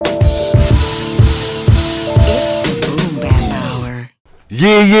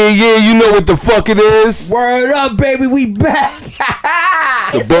what the fuck it is. Word up, baby, we back.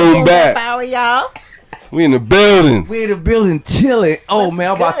 The boom back. Power, y'all. We in the building. We in the building chilling. Oh, What's man,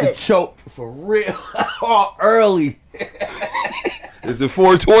 I'm about to good? choke for real. All early. Is it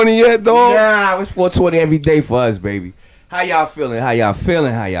 420 yet, dog? Nah, it's 420 every day for us, baby. How y'all feeling? How y'all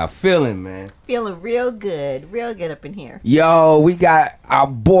feeling? How y'all feeling, man? Feeling real good up in here. Yo, we got our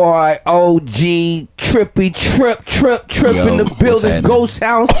boy OG Trippy Trip Yo, in the what's building. happening? Ghost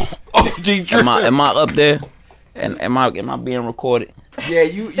House. OG Trip. Am I up there? And am I being recorded? Yeah,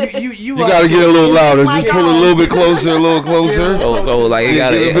 you You gotta get a little louder. Just pull it a little bit closer, a little closer. So like it Get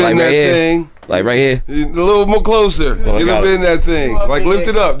got a it bit like in right that here, thing. like right here, A little more closer. Get a got bit it. in that thing. Like lift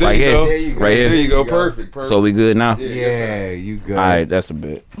it up. There Like you here. go. There you go. Right here. There you go. Perfect. so we good now. Yeah, you good. All right, that's a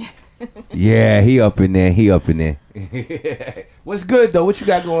bit. Yeah, he up in there. What's good though? What you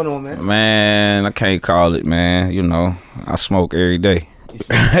got going on, man? Man, I can't call it, man. You know, I smoke every day.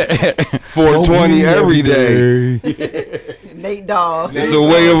 420 every day. Nate Dogg. It's a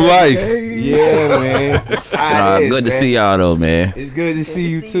way of life. Yeah, man. Good to see y'all though, man. It's good to see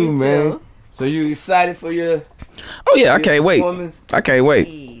you see too, you man. too. So you excited for your Oh yeah, I can't wait. performance? I can't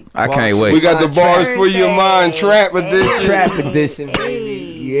wait. I can't We wait. got the bars for your mind trap edition. Trap edition, baby.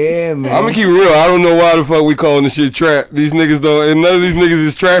 Yeah, man. I'm gonna keep it real. I don't know why the fuck we calling this shit trap. These niggas don't, and none of these niggas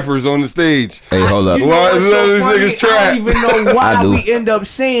is trappers on the stage. Hey, hold up. You know Why what's is none of so these funny? niggas trap? I don't even know why I do. we end up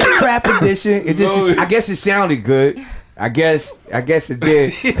saying trap edition. It just, No. I guess it sounded good. I guess it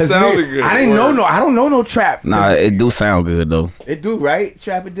did. It 'Cause sounded good. I didn't know I don't know no trap. Nah, it do sound good though. It do, right?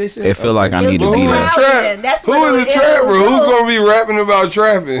 Trap edition. It feel like I It'll need to do be well. there. Trap. That's Who what is a it'll trapper? do. Who's gonna be rapping about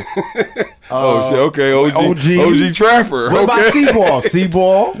trapping? Oh shit. Okay, OG trapper. What about Okay.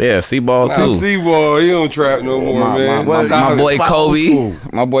 Seaball? Yeah, C-ball Nah, too. C-ball, he don't trap no more, man. My boy Fuck Kobe.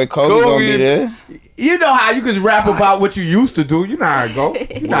 old My boy Kobe gonna be there. You know how you can rap about what you used to do. You know how it go.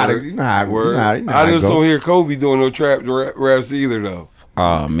 You know how Word. you know how Word. you know how I it just go. don't hear Kobe doing no trap raps either, though.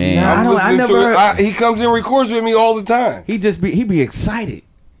 Oh man. Nah. I'm I listening never to it. heard- He comes and records with me all the time. He be excited.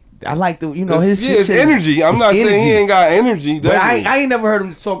 I like the his It's shit- energy. I'm it's not saying he energy. ain't got energy. But definitely. I ain't never heard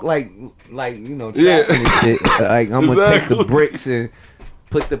him talk like trapping Yeah. and shit. Like I'm gonna take the Exactly. bricks and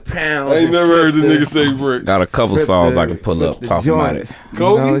put the pounds. I ain't and never flip heard this the- nigga say bricks. Got a couple flip songs the- I can pull flip up the talking about it. joints. You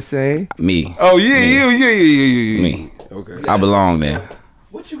Kobe? know what I'm saying? Me. Oh yeah, yeah. Me. Okay. I belong there.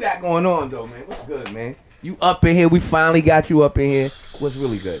 What you got going on though, man? What's good, man? You up in here? We finally got you up in here. What's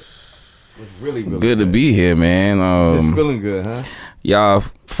really good? What's really Good to be here, man. Just feeling good, huh? Y'all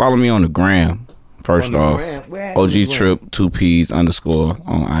follow me on the gram. First On the off, gram? Where at the OG gram? Trip 2Ps _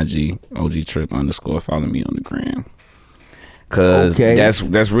 on IG. OG Trip _ follow me on the gram. Cause Okay.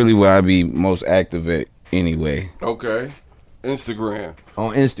 that's really where I be most active at anyway. Okay. Instagram.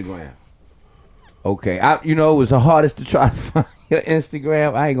 On Instagram. Okay, it was the hardest to try to find your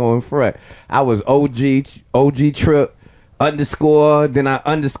Instagram. I ain't going front. I was OG Trip _ then I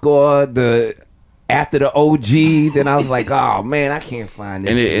underscore the after the OG. Then I was like, oh man, I can't find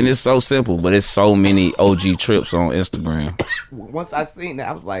this. And it's so simple, but it's so many OG Trips on Instagram. Once I seen that,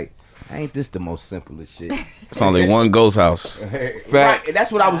 I was like, ain't this the most simplest shit? It's only one ghost house. Right,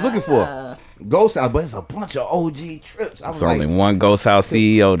 that's what I was looking for. Ghost house, but it's a bunch of OG Trips. I was It's only like, one ghost house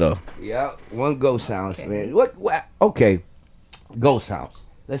CEO though. yeah, one ghost house, man. What? Okay, ghost house.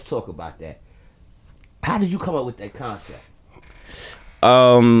 Let's talk about that. How did you come up with that concept?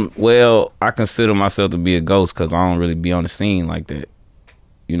 Well, I consider myself to be a ghost because I don't really be on the scene like that.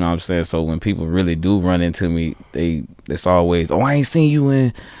 You know what I'm saying? So when people really do run into me, it's always, I ain't seen you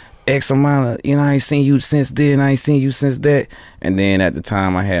in X amount of, I ain't seen you since then, I ain't seen you since that. And then at the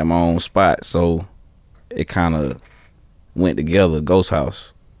time I had my own spot, so it kind of went together, Ghost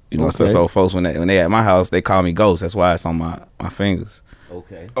House. You know, Okay. so folks when they at my house, they call me Ghost. That's why it's on my fingers.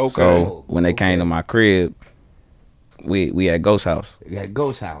 Okay. So when they came to my crib, we at Ghost House. You got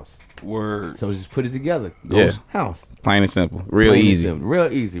ghost house. Word. So just put it together. Yeah. Ghost house. Plain and simple. Real Plain and easy. simple.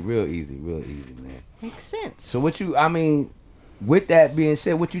 Real easy, man. Makes sense. So with that being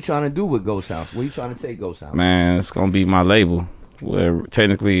said, what you trying to do with Ghost House? Where you trying to take Ghost House? Man, it's gonna be my label. Well,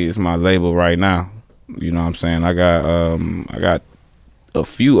 technically, it's my label right now. You know what I'm saying? I got a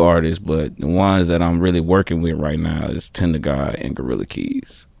few artists, but the ones that I'm really working with right now is Tender God and Gorilla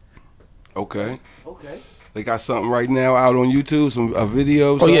Keys. Okay. Okay. They got something right now out on YouTube, a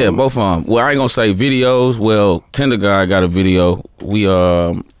video. Oh yeah, something? both of them. Well, I ain't gonna say videos. Well, Tender God got a video.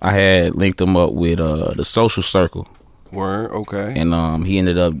 I had linked them up with the Social Circle, Word. Okay. and he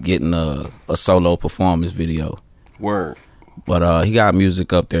ended up getting a solo performance video. Word. But he got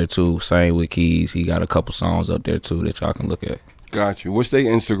music up there too. Same with Keys. He got a couple songs up there too that y'all can look at. Got you. What's their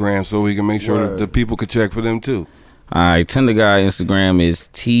Instagram so we can make sure that the people could check for them too? All right, Tender Guy Instagram is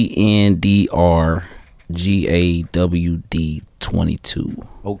TNDRGAWD22.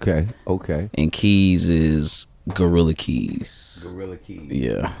 Okay. And Keys is Gorilla Keys. Gorilla Keys.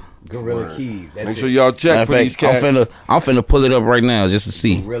 Yeah. Gorilla Keys. That's Make it. sure y'all check for these cats. I'm finna pull it up right now just to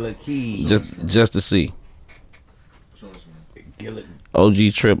see. Gorilla Keys. Just to see. OG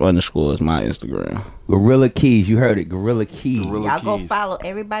Trip _ is my Instagram. Gorilla Keys. You heard it. Gorilla Keys. Gorilla Y'all go Keys. follow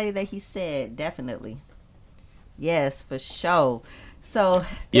everybody that he said. Definitely. Yes, for sure. So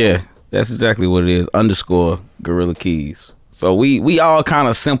Yeah, that's exactly what it is. _ Gorilla Keys. So we all kind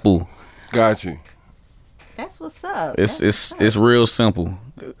of simple. Got you. that's what's up. It's real simple,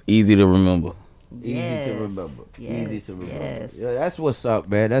 easy to remember. Yes. Easy to remember. Yes. Easy to remember. Yes. Yeah, that's what's up,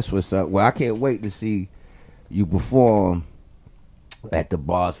 man. That's what's up. Well, I can't wait to see you perform at the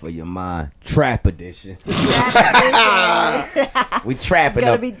Bars for Your Mind Trap Edition. We trapping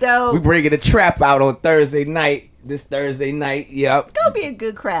Gonna up. be dope. We bringing the trap out on Thursday night. This Thursday night. Yep. It's gonna be a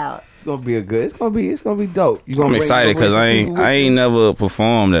good crowd. It's gonna be it's gonna be dope. You gonna I'm bring- excited bring because some I people with ain't you? never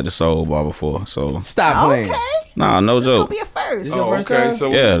performed at the Soul Bar before. So Stop playing. Okay. nah, no It's gonna joke. be a first. Your Oh, first okay. time?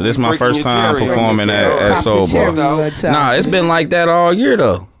 So Yeah, this is my breaking first your time cherry. performing at Alright. Soul Bar. Cherry. Nah, it's been like that all year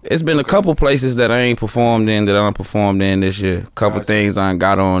though. It's been a couple places that I ain't performed in that I performed in this year. Couple Gotcha. things I ain't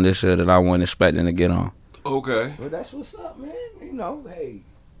got on this year that I wasn't expecting to get on. Okay. Well, that's what's up, man. You know, hey.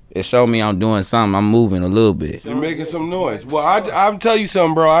 It showed me I'm doing something. I'm moving a little bit. You're making some noise. Well, I'll tell you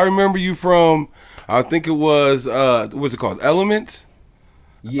something, bro. I remember you from, I think it was, what's it called? Elements?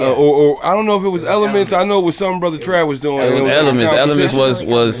 Yeah. Or I don't know if it was Elements. I know it was something Brother Trav was doing. It was like a Elements. Elements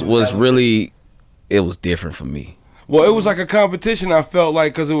competition. was really, it was different for me. Well, it was like a competition, I felt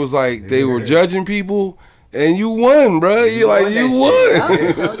like, because it was like they were judging people, and you won, bro. You won like, you that won.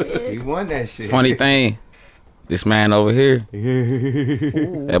 Oh, so good. He won that shit. Funny thing, this man over here,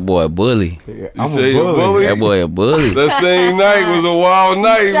 that boy a bully. You say you're a bully? That boy a bully. That same night was a wild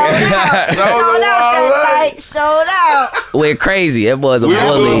night, Showed man. out. That was a Showed out wild that night. night. Showed out. We're crazy. That boy's a We was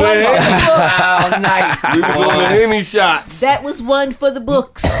on the bully. Henny- we was on the Henny shots. That was one for the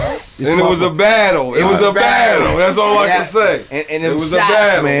books. And it was a battle. It was a battle. That's all I can say. And It them was shots, a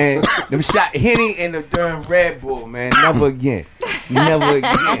battle. man. Them shot Henny and the darn Red Bull, man. Never again. Never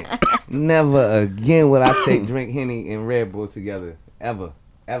again. Never again will I drink Henny and Red Bull together. Ever.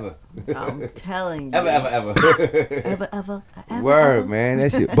 I'm telling you. Ever. Ever. Word, man.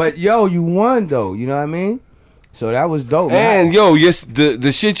 That shit. But yo, you won though. You know what I mean? So that was dope. man. And yo, yes,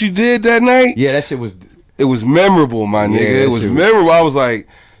 the shit you did that night, Yeah, that shit was. it was memorable, my Yeah, nigga. that It was shit was- memorable. I was like,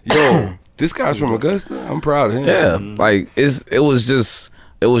 yo, this guy's from Augusta. I'm proud of him. Yeah, like it was just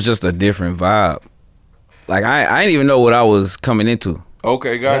a different vibe. Like I didn't even know what I was coming into.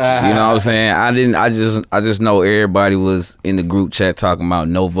 Okay, got You know what I'm saying? I just know everybody was in the group chat talking about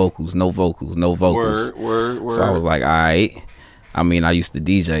no vocals. you. Word. So I was like, all right. I mean, I used to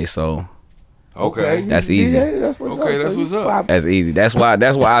DJ, so Okay. That's you easy. DJ, that's what's Okay, up. that's So what's you up. pop- that's easy. That's why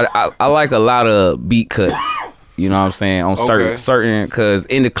I like a lot of beat cuts. You know what I'm saying? On Okay. certain, cause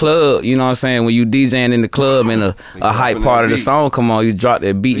in the club, you know what I'm saying, when you DJing in the club and a hype dropping part that of the beat. song come on, you drop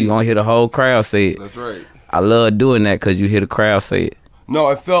that beat, you gonna hear the whole crowd say it. That's right. I love doing that cause you hear the crowd say it. No,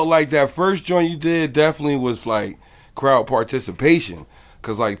 it felt like that first joint you did definitely was like crowd participation.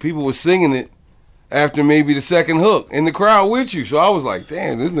 Cause like people were singing it after maybe the second hook in the crowd with you. So I was like,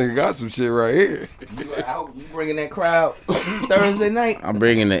 damn, this nigga got some shit right here. You bringing that crowd Thursday night? I'm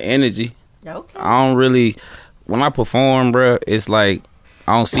bringing the energy. Okay. I don't really, when I perform, bruh, it's like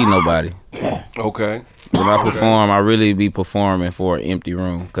I don't see nobody. Okay. When I perform, I really be performing for an empty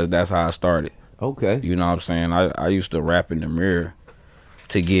room because that's how I started. Okay. You know what I'm saying? I used to rap in the mirror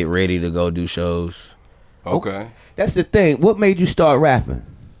to get ready to go do shows. Okay. That's the thing. What made you start rapping?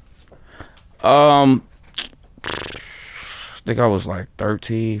 I think I was like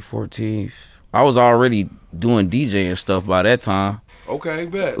 13, 14. I was already doing DJing stuff by that time. Okay,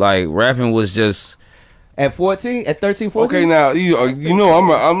 bet. Like rapping was just At 14? At 13, 14? Okay, now you know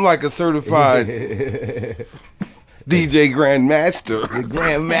I'm like a certified DJ Grandmaster.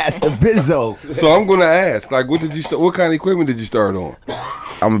 Grandmaster Bizzo. So I'm gonna ask, like, what kind of equipment did you start on?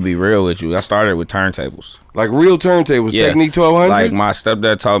 I'm gonna be real with you. I started with turntables. Like real turntables, Yeah. Technique 1200. Like my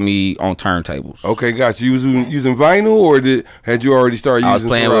stepdad taught me on turntables. Okay, got you. You was using vinyl, or had you already started I was using?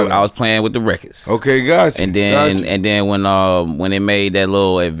 playing Serato? with the records. Okay, got you. And got you. then when they made that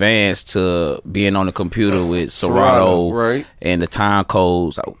little advance to being on the computer with Serato, Serato right. and the time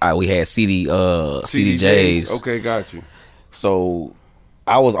codes, we had CDJs. Okay, got you. So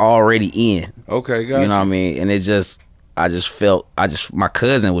I was already in. Okay, got You know what I mean? And my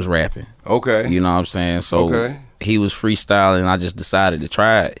cousin was rapping. Okay, You know what I'm saying? So Okay. he was freestyling. I just decided to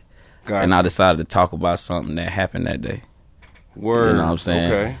try it. Gotcha. And I decided to talk about something that happened that day. Word. You know what I'm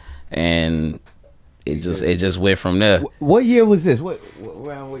saying? Okay. And it just went from there. What year was this?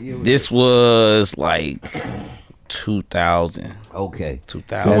 Around what year was This was like 2000. Okay.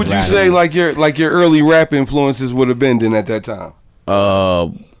 2000. So would you say like your early rap influences would have been then at that time?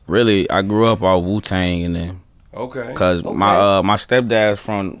 Really, I grew up on Wu-Tang and then. Okay. Cause my stepdad's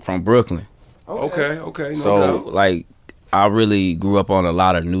from Brooklyn. Okay. No So doubt. like I really grew up on a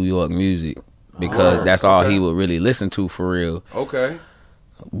lot of New York music because that's all he would really listen to for real. Okay.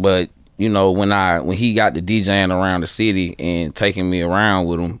 But you know when he got to DJing around the city and taking me around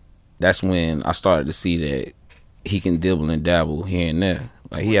with him, that's when I started to see that he can dibble and dabble here and there.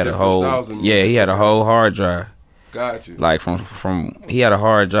 Like he had a whole whole hard drive. Got you. Like from he had a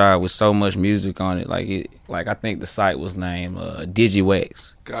hard drive with so much music on it. Like I think the site was named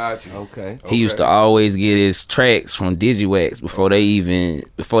DigiWax. Got you. Okay. He used to always get his tracks from DigiWax before they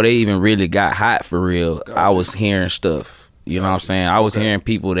even really got hot for real. Gotcha. I was hearing stuff. You know what I'm saying? I was hearing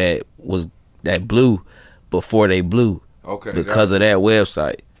people that blew before they blew. Okay. Because of that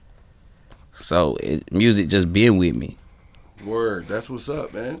website. So music just been with me. Word. That's what's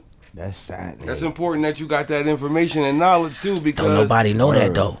up, man. That's important that you got that information and knowledge too, because Don't nobody know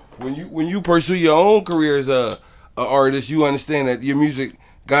that though. when you pursue your own career as a artist, you understand that your music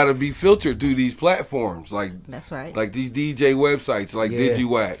got to be filtered through these platforms, like That's right. like these DJ websites, like Yeah.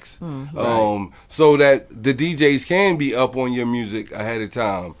 DigiWax, so that the DJs can be up on your music ahead of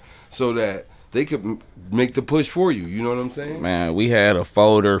time, so that they could make the push for you. You know what I'm saying? Man, we had a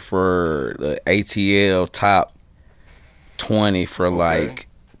folder for the ATL top 20 for like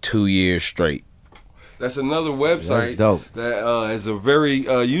 2 years straight. That's another website dope. that is a very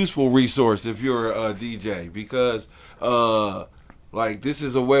useful resource if you're a DJ, because like this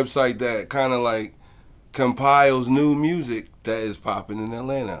is a website that kind of like compiles new music that is popping in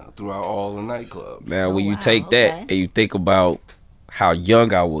Atlanta throughout all the nightclubs. Now, when you wow, take that okay. and you think about how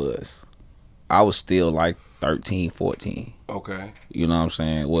young I was still like 13, 14. Okay, You know what I'm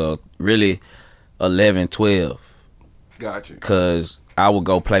saying? Well, really 11, 12. got you. Because I would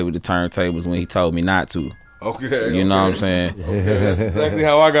go play with the turntables when he told me not to. Okay, You know what I'm saying? That's exactly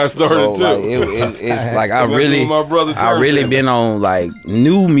how I got started So, like, too. it's like I went through my brother I really turntables. been on like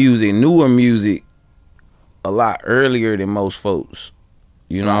newer music a lot earlier than most folks.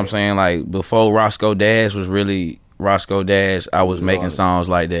 You know what I'm saying? Like before Roscoe Dash was really Roscoe Dash, I was making songs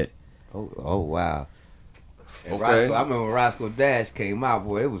like that. Oh wow. And Okay. Roscoe, I remember when Roscoe Dash came out,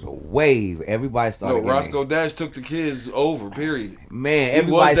 boy, it was a wave. Everybody started No, getting Roscoe Dash took the kids over. Period. Man, He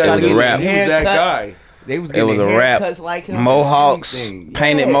everybody was that started dude. getting He was that haircuts. guy. They was It getting was a rap. haircuts like him. Mohawks, everything.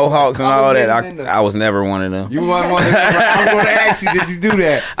 painted Yeah. mohawks and all that. Other than the- I was never one of them. You want one of them? I was going to ask you, did you do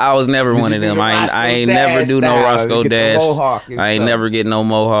that? I was never Did one you of do them. the I ain't Roscoe never Dash do no style? Roscoe Get the Dash. mohawk and I ain't stuff. never get no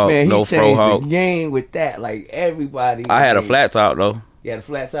mohawk, Man, he no changed fro hawk. the game with that. Like everybody. I had a man. flat top though. You had a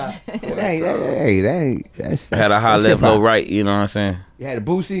flat top. That's I had a high that's left, hip-hop. low right. You know what I'm saying? You had a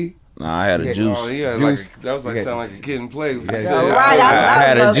boosie. Nah, I had a Yeah. juice. Oh, yeah, Juice. that was like Yeah. sound like a kid in play. Yeah. Right, I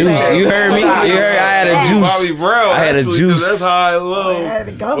had a juice. You heard me? You heard? I had a Bobby juice. Brown. I had a actually, juice. That's high and low. Yeah,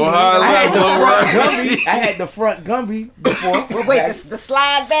 the Gumby. Or high I had left, the low front right. Gumby. I had the front Gumby before. Well, wait, the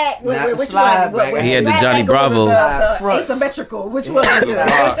slide back. Not the Which slide one? back. He had the slide Johnny back or Bravo. The Front. asymmetrical. Which one? Was The it?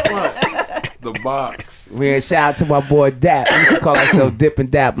 box. The box. Man, shout out to my boy Dap. We used to call ourselves Dip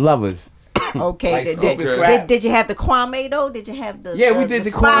and Dap lovers. Okay. Like Did, Scoop and did, Scrap. did you have the Kwame though? Did you have the? Yeah, we did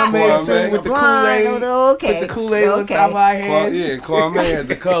the spot Kwame Kwame. too with the blonde, Kool-Aid. okay. Put the Kool-Aid on Okay. top of our head. Yeah, Kwame had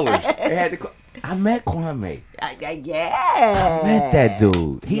the colors. They had the. I met Kwame. Yeah. I met that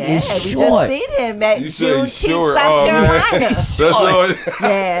dude. He is we short. just seen him at You say Juneteenth, short. South Oh, man. Carolina. That's all.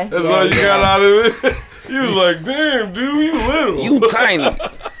 Yeah. That's all you got out of it. You was like, damn, dude, you little. You tiny.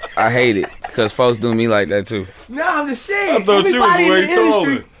 I hate it because folks do me like that too. No, I'm just saying. I thought you was everybody in way the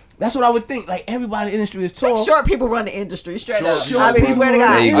industry. taller. That's what I would think. Like everybody in the industry is tall. Like short people run the industry straight up. Short I mean, people swear to run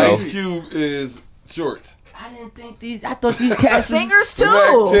God. There you go. Ice Cube is short. I didn't think these. I thought these cats. Singers Mac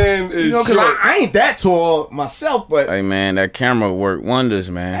too. 10 is You know, because short. I ain't that tall myself, but Hey man, that camera worked wonders,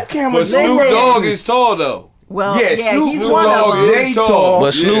 man. that camera. But Snoop Listen. Dogg is tall though. Well, Yeah, yeah, Snoop he's Snoop one Dogg of them. is They tall. tall.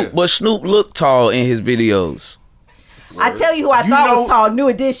 But Yeah. Snoop looked tall in his videos. I tell you who I You thought know- was tall, New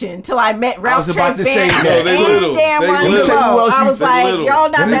Edition, until I met Ralph was about to say Tresvant that. No, they and little. damn They Ronnie little. Flo. They I was like, little. y'all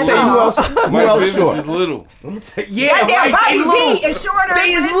not Let me that tell you who else. tall. Who Mike else Bivens short? is little. Yeah, Goddamn, Mike, Bobby they V little. is shorter They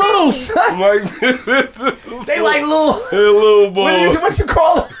is than little, me. son. Mike Bivens. They like little. Hey, little boy. What you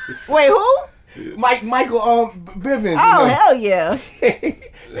call it? Wait, who? Michael Bivens. Oh, hell yeah.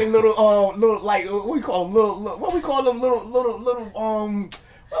 They little like what we call them? Little what we call them? Little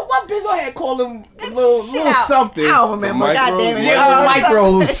Well, what Bizzo had called him little something. I don't remember. Goddamn it. Yeah,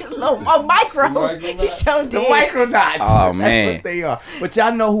 micros. Micros. He showed The micronauts. Oh, man. That's what they are. But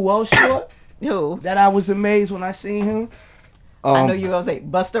y'all know who else short? Who? That I was amazed when I seen him. I know you were gonna say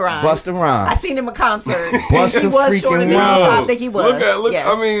Busta Rhymes. Busta Rhymes. I seen him in concert. Busta He was shorter than Rhymes. I think he was. Look. Yes.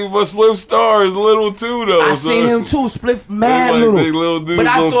 I mean, but Spliff Star is little too, though. I seen him too. Spliff mad They like little. big little dudes but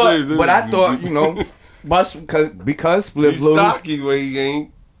I on thought, stage. but I thought, you know, because Spliff He's little. stocky, but he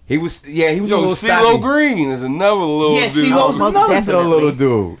ain't. He was a Yo, little CeeLo stocky. Green is another little Yeah, dude. CeeLo's Most another definitely. little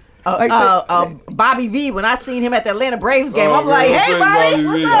dude. Bobby V, when I seen him at the Atlanta Braves game, Oh, I'm like, man, hey, Bobby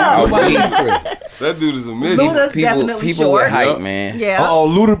Bobby, V. what's up? That dude is a midget. Luda's definitely People short. with height, Yup. man. Yeah. Oh,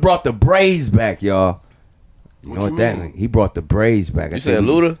 Luda brought the braids back, y'all. You know What what you that mean? mean? He brought the braids back. You said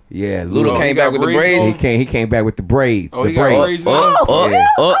Luda? Yeah, Luda Oh, came he back got with the braids braids. He came back with the braids. Oh, the he got braids now? Oh, Yeah.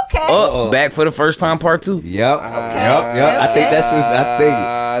 okay. Back for the first time, part 2. Yep. Yep. I think that's what I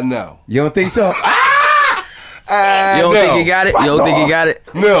think. No. You don't think so? You don't no. think he got it? You don't think he got it?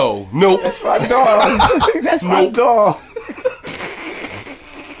 No. Nope. My dog. That's my dog.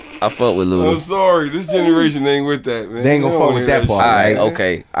 I fuck with I'm Luda. sorry. This generation ain't with that, man. They ain't gonna don't fuck wanna with hear that part. All right, man.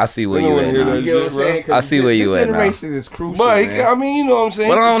 okay. I see where They you don't at wanna hear now. that You know what I'm shit, bro. saying? 'Cause I see where you this at now. generation is crucial, But man. I mean, you know what I'm saying.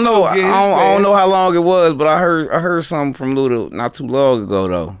 But He I can don't know. still get his I don't fans. know how long it was, but I heard something from Luda not too long ago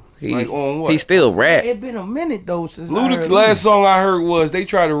though. He Like on what? he still rap. It been a minute though since I Luda's heard last song I heard was they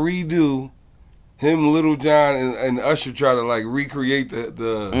try to redo him, Little John, and Usher try to like recreate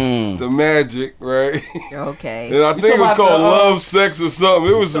the magic, right? Okay. And I You think it was talking called about the, Love, Sex, or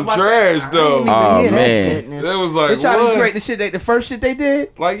something. It was some talking about trash I ain't though. even Oh, hear that. man. Goodness. That was They like tried to what? recreate the shit the first shit they did.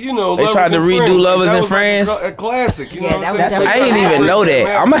 Like you know, They Lovers tried to and redo Friends. Lovers That and was Friends? like a classic. You Yeah, know what that I'm was saying? I ain't definitely even know that.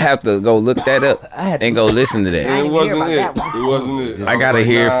 I'm I'm gonna have to go look that up I had to- and go listen to I that. It didn't hear wasn't about it. that one. It wasn't it. I was gotta like,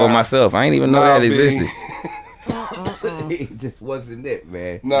 hear it for nah, myself. I ain't even know nah, that B. existed. It just wasn't it,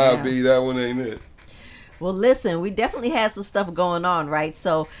 man. Nah, Yeah. B, that one ain't it. Well, listen, we definitely had some stuff going on, right?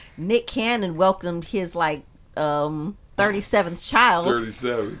 So Nick Cannon welcomed his 37th child.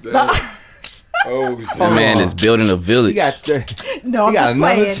 37. Damn. Oh shit. That man is building a He village. got No, I'm He got just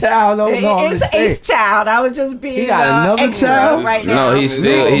another playing. child? No, It's the 8th child. I was just being He got another extra child? right now. No, he's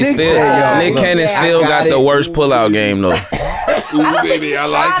still Nick said, Nick look, Cannon yeah, still I got got the it. worst pullout game though. I don't think he's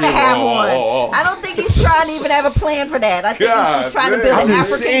trying to have one. I don't think he's trying to even have a plan for that. I think he's God just trying to damn. build I'm an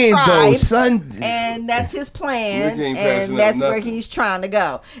just African saying though, tribe. son. And that's his plan, Nick ain't passing and up that's where nothing. he's trying to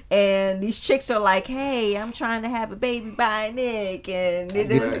go. And these chicks are like, "Hey, I'm trying to have a baby by Nick," and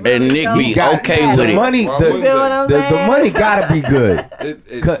it is And really Nick don't be got- okay matter. with the it. money, Why the, wouldn't feel what I'm the saying? money gotta be good.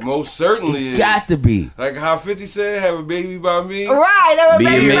 It most certainly is. Got to be. Like how 50 said, have a baby by me. Right, I'm Be a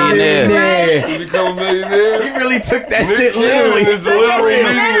baby by me, millionaire. right? You become a millionaire. He really took that Nick shit Cannon literally. is the Took that literal shit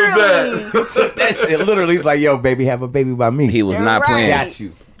meaning of that. literally. That shit literally. He's like, yo, baby, have a baby by me. He was You're not right. playing. Got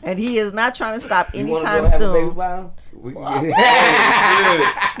you. And he is not trying to stop You wanna anytime go have a baby soon. by him? We can Oh,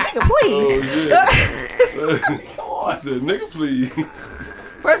 Nigga, please. shit. She said, nigga, please.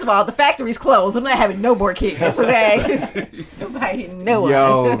 First of all, the factory's closed. I'm not having no more kids, okay? Nobody know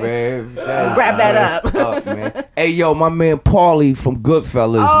Yo, man. Wrap that up. man. Hey, yo, my man Paulie from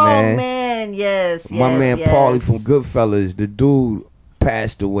Goodfellas, Oh, man. man, yes, My yes, man yes. Paulie from Goodfellas, the dude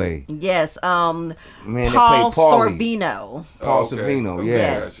passed away. Yes, Man, they Paul played Paulie. Sorvino. Paul Okay. Savino, Okay. yeah.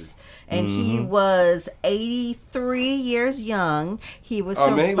 Yes. And he was 83 years young. He was Oh,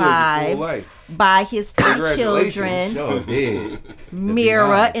 man, he lived a full survived life. by his three Congratulations. children, Sure did.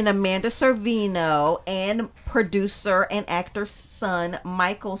 Mira and Amanda Servino, and producer and actor son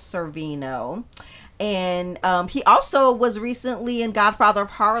Michael Servino. And he also was recently in Godfather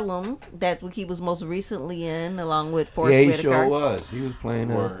of Harlem. That's what he was most recently in, along with Forrest Yeah, he Whitaker. sure was. He was playing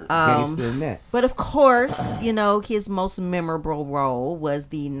a Word. gangster in that. But of course, you know, his most memorable role was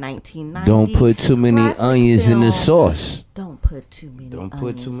the 1990. Don't put too many classic onions in the film, sauce. Don't put too many Don't onions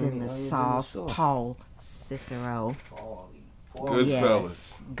put too many in the onions in the sauce. sauce. Paul Cicero. Goodfellas.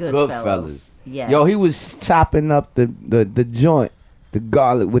 Yes. Goodfellas. Yes. Yo, he was chopping up the joint, the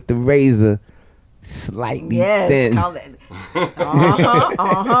garlic with the razor, slightly thin. Call it.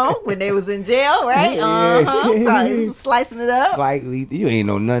 When they was in jail, right? Yeah. Probably slicing it up. Slightly. You ain't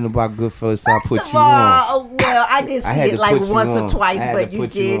know nothing about Goodfellas, so I First put of you on. all, well, I did see I had it to like put you once or on. twice, I had but to you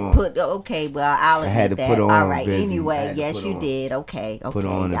put you did on. put. Okay, well, I'll I admit had to that. put on, All right. baby. I Anyway, had to yes, put you on. did. Okay. Put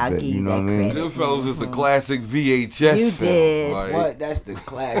on a I'll bit, give you you know that what I mean? credit. Goodfellas is the classic VHS You film. did. Like, What? That's the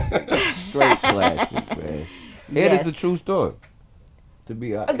classic. Straight classic, man. Yeah, Yes. it's a true story. To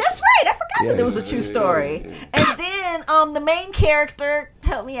be honest. That's right. I forgot Yeah, that it was a yeah, true yeah, story. yeah. And then then the main character,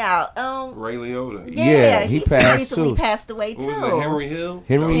 help me out. Ray Liotta. Yeah, he passed recently too. passed away too. What was it, Henry Hill?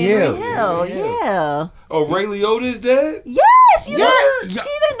 Henry Hill, Hill. yeah. Oh, Ray Liotta is dead? Yes, you Yeah. didn't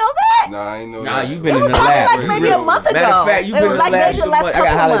know that? Nah, I ain't know Nah, that. you been It in was the probably lab. like maybe a month ago. Matter of fact, you It been was in like the maybe the lab last so much. I couple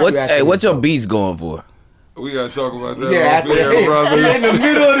gotta holler months. at you. Hey, what your beats going for? We gotta talk about that. Yeah, off air, brother. in the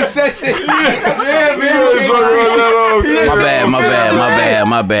middle of the session. Yeah, We gotta talk about that off air. My bad, my bad, my bad,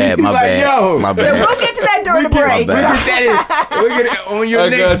 my bad, my Like, bad, yo. my Yeah, bad, we'll get to that during the break. My bad. We're gonna on your I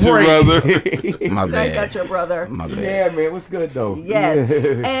next got you, break. brother. my I got bad, your brother. my bad. Yeah, man, what's good though? Yes.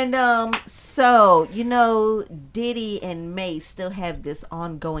 Yeah. And so, Diddy and Mace still have this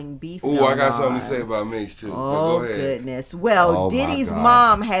ongoing beef. Ooh, I going got something on. to say about Mace too. But Oh go ahead. goodness. Well, Oh, my Diddy's God.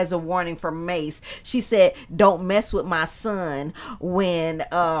 mom has a warning for Mace. She said, "Don't mess with my son." When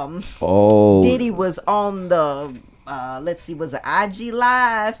Oh, Diddy was on the was it IG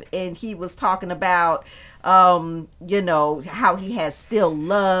Live, and he was talking about how he has still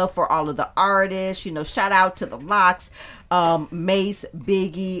love for all of the artists. Shout out to the Locks, Mace,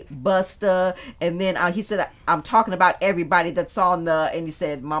 Biggie, Busta, and then he said, "I'm talking about everybody that's on the." And he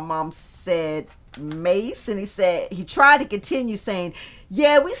said, "My mom said Mace," and he said he tried to continue saying,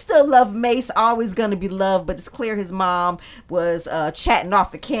 "Yeah, we still love Mace, always gonna be loved," but it's clear his mom was chatting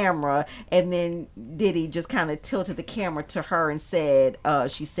off the camera, and then Diddy just kind of tilted the camera to her and said,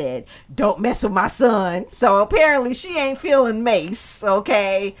 she said, "Don't mess with my son." So apparently she ain't feeling Mace,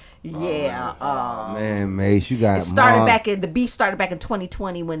 okay? Yeah. man, Mace, you got The beef started back in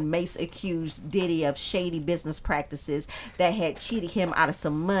 2020 when Mace accused Diddy of shady business practices that had cheated him out of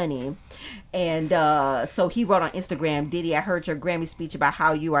some money. And so he wrote on Instagram, "Diddy, I heard your Grammy speech about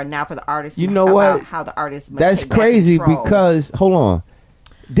how you are now for the artist. You know about what? How the artist must That's take back crazy control." because hold on,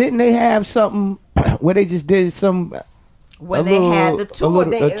 didn't they have something where they just did some? When a they little- had the tour,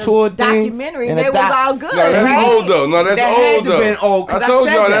 a tour thing documentary, and a they was all good, No, that's right? old though. No, that's That old had to though. been old, 'cause I I told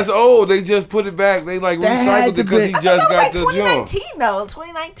said y'all that. that's old. They just put it back. They like That had recycled to it because be- he I think just it was got like the joint. 2019 though.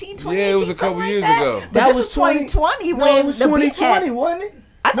 2019, 2018. Yeah, it was a couple something years like that. ago. But That this was was 2020 No, when it was the beef 2020, had. wasn't it?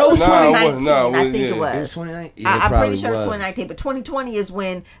 I think No, it was it was 2019. no, it I was- think yeah. it was. It was 2019. Yeah, it I'm pretty probably sure it's was. 2019, but 2020 is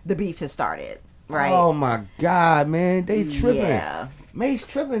when the beef has started, right? Oh my God, man, they tripping. Yeah. Mace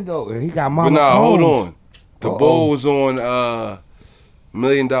tripping though. He got mama. But nah, hold Combs. on. The Uh-oh. bull was on $1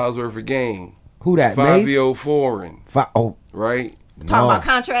 million worth of game. Who that? Mace? Fabio Foreign, Oh, right? Talking no. about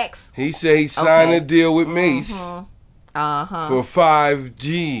contracts. He said he signed Okay. a deal with Mace Uh-huh. for 5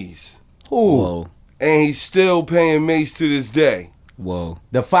 G's. Who? Whoa, And he's still paying Mace to this day whoa.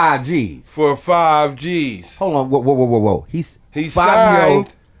 The 5Gs. for 5 G's. Hold on. Whoa. He Fabio signed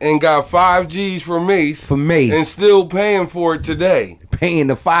and got 5 G's for Mace for Mace and still paying for it today. paying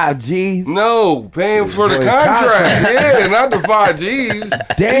the 5Gs. No, paying for the For his contract. Yeah, not the 5 G's. He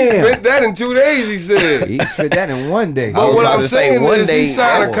Damn. spent that in 2 days, he said. He did that in one day. But was what about I'm to say, saying one is he day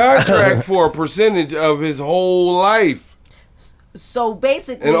signed a hour. contract for a percentage of his whole life. So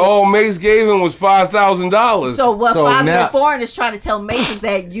basically, And all Mace gave him was $5,000. so what So Fabio now- Foreign is trying to tell Mace is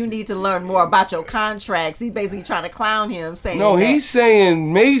that you need to learn more about your contracts. He's basically trying to clown him, saying No, that, he's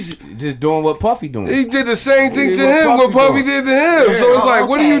saying Mace, Just doing what Puffy doing. he did the same thing He to what him what Puffy Puffy doing. did to him. Yeah. So it's Oh, like,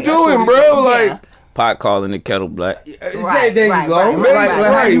 what are okay. you That's doing, what bro? he doing. Like, Yeah. Pot calling the kettle black. Right, there you right, go. right, Mace, right, How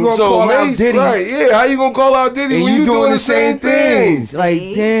right. you gonna So call out Mace, Diddy right, yeah. How you gonna call out Diddy and when you doing the same things? Like,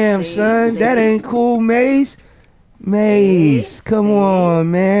 See? damn, See? son, that See? ain't cool, Mace. Mace, See? come See?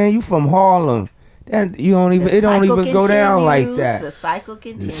 on, man. You from Harlem. That you don't even. The It don't cycle even go down like continues, that. The cycle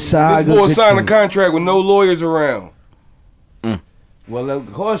continues. Saga This boy signed a continue. contract with no lawyers around. Well,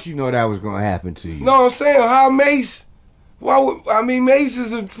 of course you know that was gonna happen to you. No, I'm saying how Mace. Why would I mean Mace is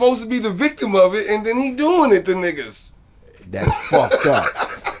supposed to be the victim of it, and then he doing it to niggas. That's fucked up.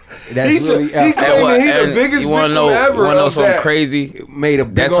 That's He said- really he effed claimed- up. he the biggest you wanna victim know, ever You wanna know of something that. crazy? Made a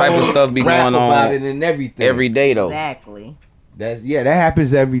big That type of old stuff be rap going on about it and everything every day though. Exactly. That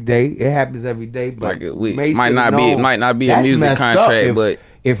happens every day. It happens every day. But Like we Mace might should've not be known. it might not be a That's music messed up contract, but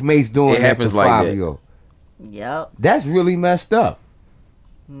if Mace doing it that happens to like that. Fabio, Yep. that's really messed up.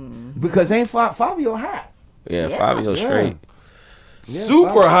 Because ain't Fabio hot? yeah, Yeah. Fabio Yeah. straight. Yeah, Super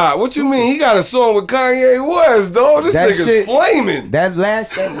Fabio. hot. What you mean? He got a song with Kanye West, dog. This That nigga's shit- flaming. That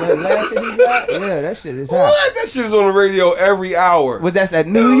last shit he got, yeah, that shit is hot. What? That shit is on the radio every hour. But that's that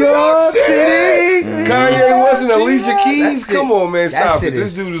New York City. Kanye West and Alicia That Keys. shit- Come on, man, that stop shit it.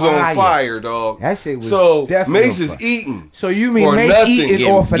 This is dude is fire. on fire, dog. That shit was So definitely Mace on is fire. eating. So you mean For Mace nothing. eating Getting-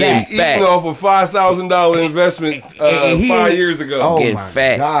 off of getting that? fat. Eating off a $5,000 investment And he 5 ain't- years ago. Oh Getting my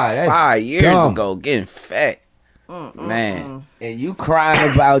fat. God, that's 5 years dumb. ago, getting fat. Man, And you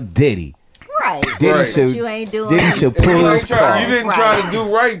crying about Diddy. Right. Diddy Right. should, You ain't doing Diddy it. should And pull you, his ain't try, card. you didn't try to do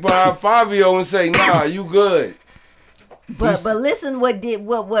right by Fabio and say, nah, you good. But listen,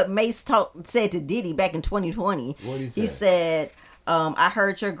 what Mace said to Diddy back in 2020. What he said, I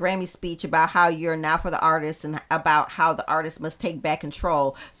heard your Grammy speech about how you're now for the artists and about how the artists must take back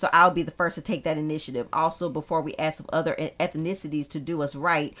control. So I'll be the first to take that initiative. Also, before we ask of other ethnicities to do us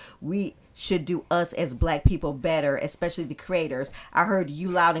right, we should do us as black people better, especially the creators. I heard you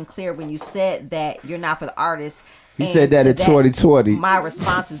loud and clear when you said that you're not for the artists. He said that in 2020. My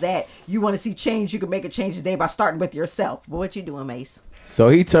response is that you want to see change, you can make a change today by starting with yourself. But what you doing, Mace? So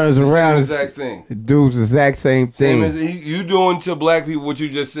he turns around and exact thing. Dudes, the exact same thing. Same as you doing to black people what you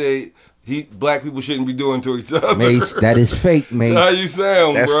just said. Black people shouldn't be doing to each other. Mace, that is fake, Mace. How you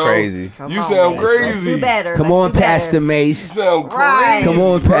sound, That's bro? crazy. You sound Mace. crazy. Let's do better. Come on, Pastor Mace. You sound Right. crazy. Come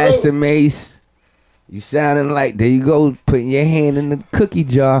on, bro. Pastor Mace. You sounding like, there you go, putting your hand in the cookie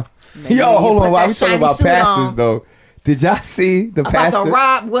jar. Maybe Yo, you hold put on. While that we talking shiny about suit pastors, on. though, did y'all see the About pastor? to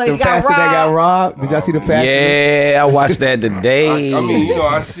rob, well, the he got pastor that got robbed. robbed? Did y'all see the pastor? Yeah, I watched that today. I mean,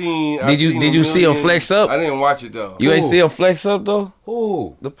 I seen. Did you see him flex up? I didn't watch it though. You ain't Who? see him flex up though?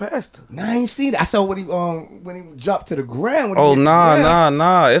 Who? The pastor. Nah, I ain't seen it. I saw when he jumped to the ground. Oh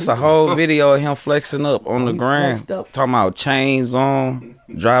nah. It's a whole video of him flexing up on the he ground. flexed up. Talking about chains on,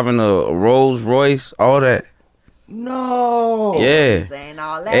 driving a Rolls Royce, all that. No. Yeah. Saying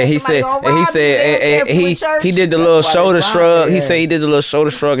all that. And he Somebody said, gonna and he rob you, said, they and careful in he church. did the little That's why they shoulder robbed shrug. it, He yeah. said he did the little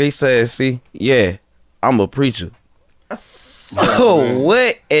shoulder shrug. He said, "See, yeah, I'm a preacher." Oh,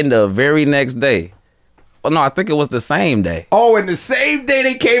 what? And the very next day. Well, no, I think it was the same day. Oh, and the same day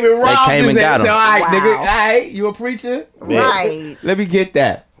they came and robbed came his and ass. got him. Said, all right, Wow. nigga. All right, you a preacher? Right. Let me get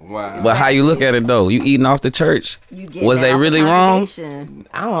that. Wow. But how you look at it though? You eating off the church? You get Was that they off the really wrong? congregation.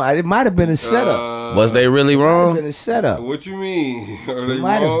 I don't know. It might have been a setup. Was they really Might have wrong? been a setup. What you mean? Are they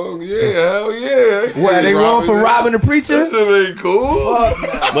might have. wrong? Yeah, hell yeah. What, are they wrong for robbing the preacher? That shit ain't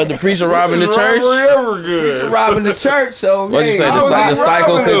cool. But the preacher robbing the church? Robbery ever good. Robbing the church, so What'd you hey, say, How the is he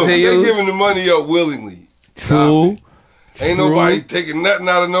cycle robbing them? continues? They giving the money up willingly. True. Ain't nobody taking nothing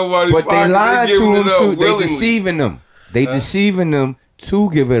out of nobody's But they pocket. lying They giving to it them up too. They willingly. deceiving them. They deceiving them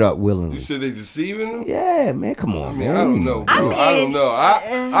to give it up willingly. You said they deceiving them? Yeah, man, come on, I mean, man. I don't know. Bro. I mean, I don't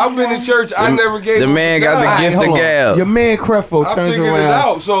know. I've been to church. I never gave the up man to got the God. gift Hold of on. gab. Your man Creflo I turns figured around. it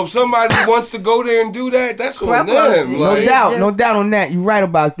out. So if somebody wants to go there and do that, that's on Creflo, them. no No Like, doubt, just- no doubt on that. You're right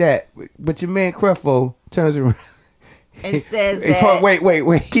about that. But your man Creflo turns around And says Hey, that.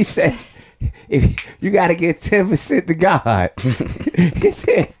 Wait. He said, if you got to get 10% to God.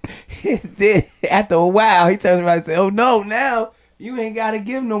 Then after a while, he turns around and says, "Oh no, now you ain't got to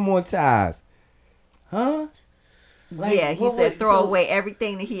give no more tithes, huh?" Like, Yeah, he what- said what- throw so- away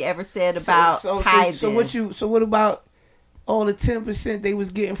everything that he ever said about tithing. So what about all the 10% they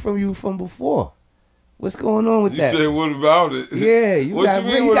was getting from you from before? What's going on with you that? said, what about it? Yeah, you What got you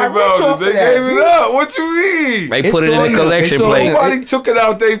rich- mean, you what got rich about off it? of They that. gave it up. What you mean? They It's put it in all the you. collection It's all plate. you. Nobody took it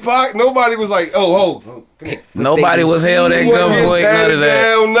out their pocket. Nobody was like, oh, Nobody was held at you wasn't gunpoint. getting None of that.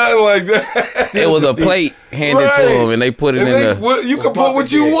 down, nothing like that. It was a plate handed Right. to him, and they put it And in they- the. what- you can Well, put what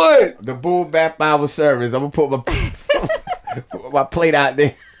Bucket you did. want. The Bull Bat Bible service. I'm gonna put my plate out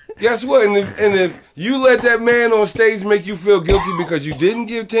there. Guess what? And if you let that man on stage make you feel guilty because you didn't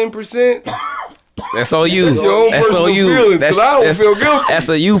give 10%, That's on you. That's your own That's personal on you. feelings, 'cause I don't feel guilty. That's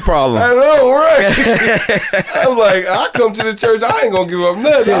a you problem. I know, right? I'm like, I come to the church, I ain't gonna give up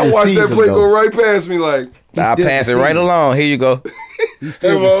nothing. I watch that deceiving, plate though. go right past me like, I'll still pass it right deceiving. along. Here you go.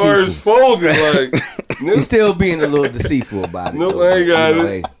 and my arms folded like, He's still being a little deceitful about it. Nope, though. I ain't got You know,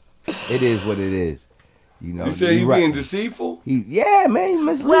 it. hey, it is what it is. You know, you said he right. being deceitful? Yeah, man. He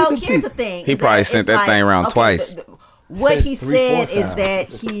misleading Well, here's the people. thing. He is probably that sent it's that thing around okay, twice. What he 3-4 said is times. that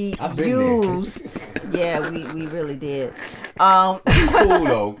he I've been there. used. Yeah, we really did. Cool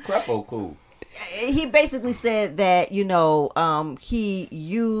though. Creflo cool. He basically said that he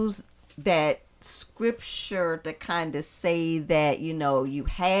used that scripture to kind of say that you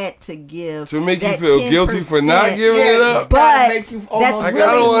had to give To make you that feel guilty for not 10%. giving it up? But That makes you that's almost- Like, I really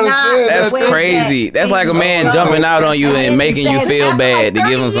don't not understand. the That's way crazy. that That's like a man things jumping go. out on you and making you He feel said, bad to after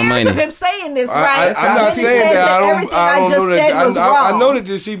give him 30 some years money. of him saying this, I'm right? not Then he saying said that. everything I don't just know said that. was I wrong. know that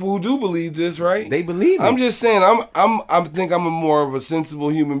there's people who do believe this, right? They believe it. I'm just saying. I think I'm a more of a sensible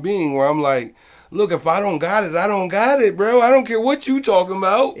human being where I'm like, look, if I don't got it, I don't got it, bro. I don't care what you talking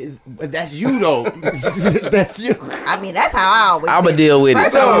about. But that's you though. That's you. I mean, that's how I always. I'ma been. deal with it.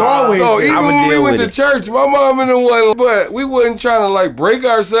 First of all, always No, been. even I'ma when we deal went with to it. church, my mom and the one, but we wasn't trying to like break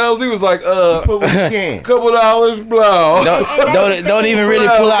ourselves. He was like, Put what you can. couple dollars, blah. Don't even really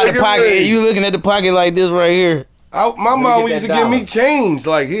pull out the pocket. You looking at the pocket like this right here. My mom get used to that give me dollar. change.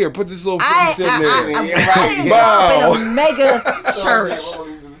 Like, here, put this little 50 I cent there. didn't grow up in a mega church.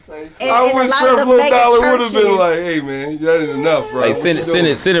 I wish Creflo Dollar would have been like, "Hey man, that ain't enough, bro." Hey, send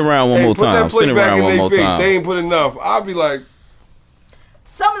it around one more time. Put that Send plate it back around in one their more face. time. They ain't put enough. I'll be like,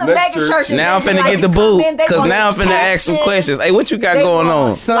 some of the Next mega church. churches. Now I'm they finna like get the to come boot in, they because want now I'm finna ask some taxes. questions. Hey, what you got They going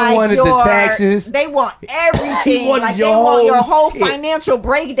want, on? Some wanted the taxes. They want everything. wanted Like your they want your whole whole shit. financial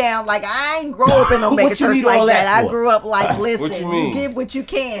breakdown. Like I ain't grow up in no What mega you church need like all that. that I for? grew up like, listen, What you mean? give what you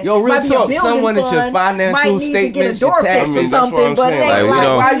can. Yo, real Might be a talk, building someone at your fund, financial might need to get a statements, door your fixed taxes. or I mean, that's what something, I'm but saying. they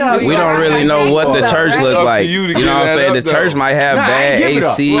Like, like, we don't really know what the church It's looks up to like. you to You get know what I'm that saying? The up, though. church might have Nah, I bad ain't give it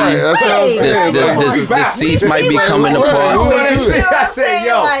up. AC. right, that's what I'm Right. saying. The Like, seats might be coming Right. apart. Who I would do said, that?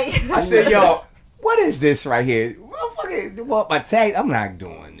 I said, yo, what is this right here? Motherfucker, want my tax? I'm not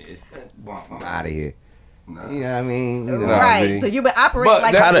doing this. I'm out of here. Nah. You know what I mean? You know. Nah, right. B. So you been operating But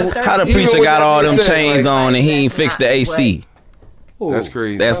like that- How the Even preacher with got that all being them said, chains like, on and he ain't that's fixed the not AC? That's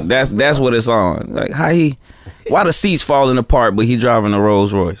crazy. That's what it's on. Like why the seats falling apart, but he driving a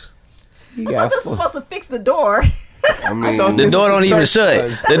Rolls Royce? You I got thought this was supposed to fix the door. I mean, The door don't even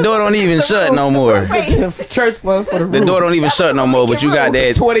shut. The door don't even shut no more. church fund for the The roof. door don't even shut no more. But you got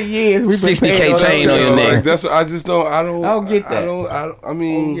that 20 years. We've been 60K paying chain on your like, neck. that's what I just don't. I don't get that. I mean, I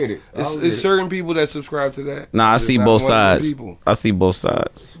don't get it. I don't get it's it. certain people that subscribe to that. Nah, I It's see not both one of them sides. people. I see both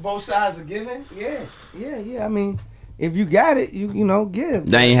sides. Both sides are giving. Yeah. I mean, if you got it, you know, give.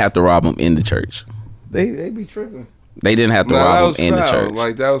 They ain't have to rob him in the church. They be tripping. They didn't have to Nah, that rob was him in the foul. church.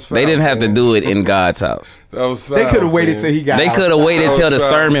 Like that was foul. They didn't have to man. do it in God's house. That was foul. They could have waited man. till he got. They could have waited That till the was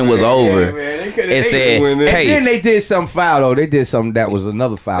foul, sermon was man. over Yeah, man. They coulda- and they said, went in. And then "Hey, they did something foul though. They did something that was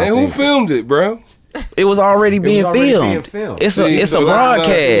another foul. And who thing. filmed it, bro? it was already being already filmed. being filmed. It's See, a so that's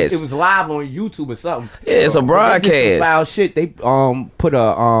broadcast. It was live on YouTube or something. Yeah, it's a But they did some broadcast. foul shit. They put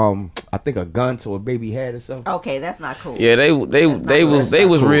a I think a gun to a baby head or something. Okay, that's not cool. Yeah, they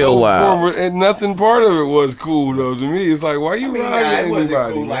was real wild. And nothing part of it was cool though to me. It's like, why you robbing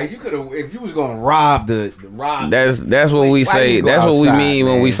anybody? Cool. Like you could have, if you was gonna rob the rob. That's what we Why say. you go That's what we outside, mean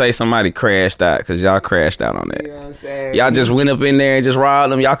when we man? say somebody crashed out, because y'all crashed out on You that. know what I'm saying? Y'all just went up in there and just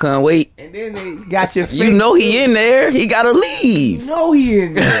robbed them. Y'all couldn't wait. and then they got your. You know he in there. He gotta leave. You know he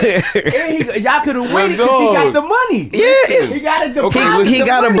in there. And y'all could have waited because he dog. got the money. Yeah, he got to Okay, deposit. listen. he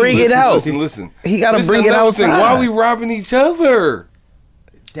gotta the bring money. it out. Listen. He gotta Listen, bring it another thing, outside. why we robbing each other?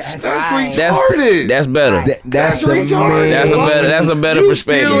 That's right. retarded. That's better. That's the retarded. main- That's a better You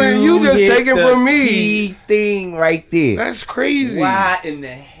perspective. stealing, you just hit taking the from me. key thing right there. That's crazy. Why in the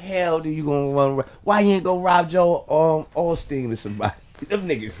hell do you gonna run? Why you ain't gonna rob Joe Osteen or somebody? Them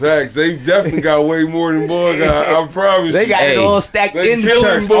niggas. Facts. They definitely got way more than Boy got. I promise They you. got it Hey, all stacked they in the killing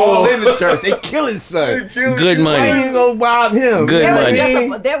church. boy. All in the church. They killing They son. killing Good you. money. Why you ain't gonna rob him? Good There was money.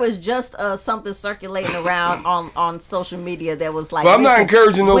 just there was just something circulating around on social media that was like. But I'm not listen,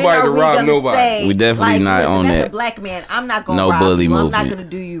 encouraging when nobody are to we rob gonna nobody. say, We definitely like, not listen, on that's that. a black man. I'm not gonna No rob bully you. I'm movement. not gonna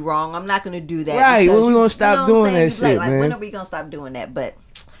do you wrong. I'm not gonna do that. Right, because when we you- gonna stop you know what I'm doing saying? that You be shit, like, man? when are we gonna stop doing that? But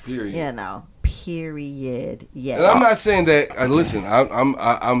Period. you know, period. Yeah. And I'm not saying that. Listen,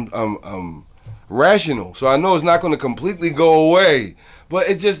 I'm rational, so I know it's not going to completely go away. But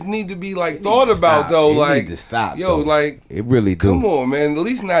it just need to be like thought about though. It Like, need to stop, yo, though. like, It really do. come on, man. At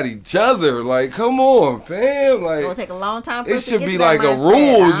least not each other. Like, come on, fam. It's gonna Like, take a long time. For it us to should get be to that like a mindset,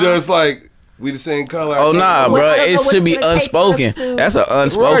 rule, huh? just like we the same color. Oh nah, Well, bro. I don't It know what should it's be gonna take for us unspoken. to- That's an Right,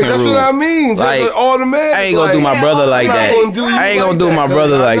 unspoken that's rule. what I mean. Just Like, automatic. I ain't gonna do my Yeah, brother like I'm not that. gonna do you I ain't gonna like do that, my 'cause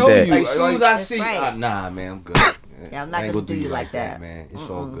brother I like know that. you. Like, as soon as I That's see, right. nah, man, I'm good. Yeah, I'm not I ain't gonna do you you like that. man. It's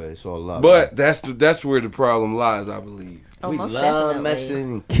all good. It's all love. But that's where the problem lies, I believe. Oh, we most love definitely. messing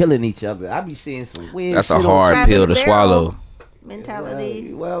and killing each other. I be seeing some weird. That's a shit on- hard Crab in pill the to barrel swallow.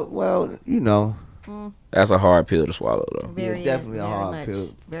 mentality. Well, you know, That's a hard pill to swallow, though. Very it's definitely a very hard much, pill.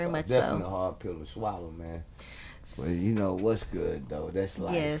 Very much definitely so. a hard pill to swallow, man. But you know what's good though? That's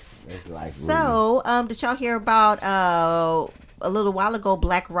life. Yes. That's life. So, did y'all hear about a little while ago?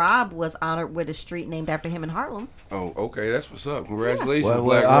 Black Rob was honored with a street named after him in Harlem. Oh, okay, that's what's up. Congratulations, Well,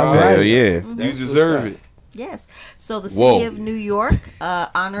 Black all Rob. right. Hell yeah. You deserve it. Yes. So the city Whoa. of New York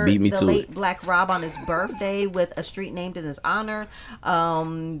honored Beat me the to late it. Black Rob on his birthday with a street named in his honor.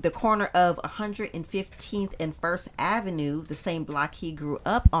 The corner of 115th and First Avenue, the same block he grew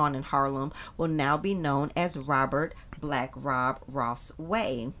up on in Harlem, will now be known as Robert Black Rob Ross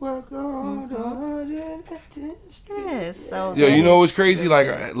Way. Yes. So Yeah, that you know is what's crazy? really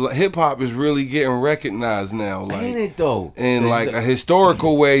Like good. hip hop is really getting recognized now, Ain't like it though? in like a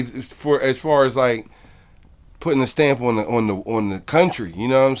historical way for as far as like putting a stamp on the country. You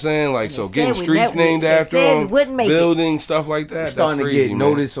know what I'm saying? Like so, They getting said we streets never- named they after said we them, wouldn't make it. buildings, stuff like that. It's starting That's to crazy, get man.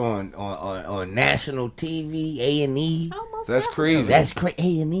 noticed on national TV, A&E. Almost That's definitely. crazy. That's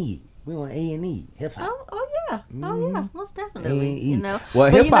crazy. A&E. We on A&E. Hip hop. Oh Oh yeah, most definitely. You know,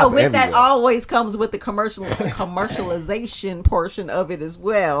 Well, but hip-hop with that everywhere. always comes with the commercialization portion of it as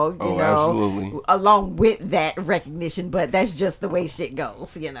well. You know, absolutely. along with that recognition, but that's just the way shit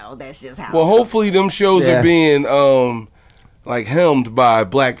goes. You know, that's just how. Well, it goes. hopefully them shows Yeah. are being like helmed by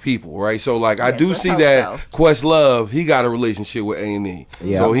black people, right? So like I Yes, do let's see hope that so. Questlove, he got a relationship with A&E.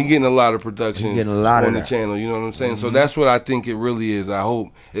 Yeah. So he getting a lot of production He getting a lot on of the that. channel, you know what I'm saying? So that's what I think it really is. I hope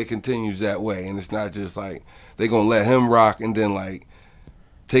it continues that way and it's not just like they going to let him rock and then like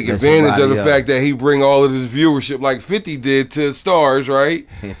take Let advantage of the somebody fact that he bring all of this viewership like 50 did to Stars, right?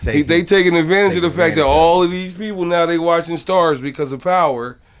 Take They taking advantage of the fact that advantage of it. all of these people now they watching Stars because of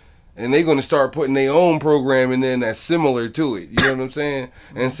Power. And they're going to start putting their own programming in that's similar to it. You know what I'm saying?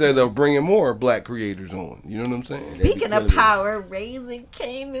 Instead of bringing more black creators on. You know what I'm saying? Speaking of power, Raising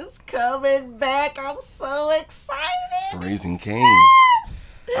Cane is coming back. I'm so excited. Raising Cane.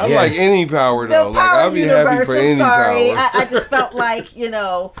 I Yeah. like any Power The though. Like Power I'll be happy Universe. for I'm any sorry. Power. I just felt like, you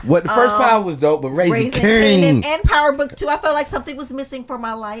know, What the first Power was dope, but Raising Cane. and Power Book 2. I felt like something was missing from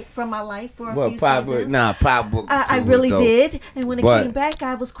my life for a few Power seasons. Power Book. I 2 was really dope. did, and when it But- came back,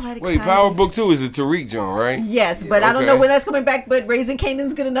 I was quite excited. Wait, Power Book 2 is a Tariq John, right? Yes, but I don't Okay. know when that's coming back. But Raising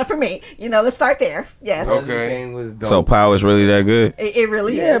Canaan's good enough for me. You know, let's start there. Yes, Okay. Raising Cane was dope. So Power's really that good? it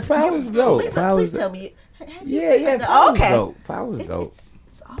really Yeah, is. Power's dope. Please, Power's please dope. tell me. Have you- Yeah, Power was Okay. dope. Power was dope.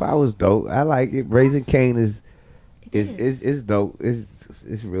 It's awesome. Power was dope. I like it. Raising Cane is is. dope.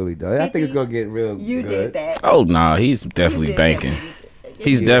 It's really dope. I think it's gonna get real You good. did that. Oh nah, he's You definitely did banking. that.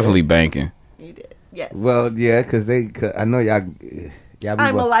 He's You definitely banking. You did. Yes. Well, yeah, cause I know y'all be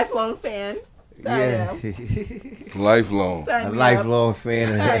I'm a lifelong fan. I yeah, am. Lifelong. Sign a me lifelong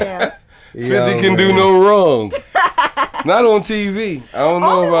fan. up. I am. 50 can do no wrong. Not on TV. I don't know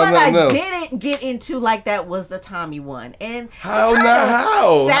Only about one I nothing else. didn't get into like that was the Tommy one, and How it not? kinda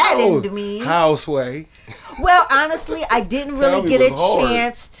How? saddened How? me. How, Sway? Well, honestly, I didn't really Tommy get a was hard.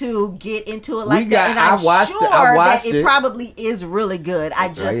 chance to get into it like We got- that, and I'm I watched sure it- I that watched it it. probably is really good. I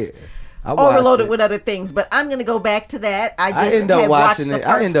just I watched overloaded it. with other things, but I'm gonna go back to that. I just end up had watching watched it. the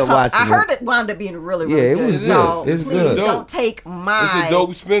I first end up couple. watching I heard it. it wound up being really, Yeah, really it good. was So good. It's please good. don't take my It's a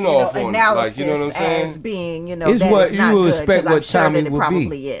dope spin-off on it. analysis Like, you know what I'm saying? as being, It's that what it's you not would good, expect 'cause I'm what sure Tommy that it would be.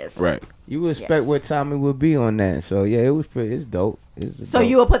 probably is. Right. You would expect Yes. what Tommy would be on that. So yeah, it was pretty. It's dope. So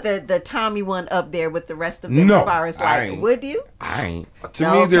you will put the Tommy one up there with the rest of them No, as far as I like, ain't. would you? I ain't. To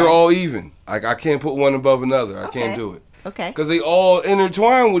No, me, they're okay. all even. Like I can't put one above another. I Okay. can't do it Okay. because they all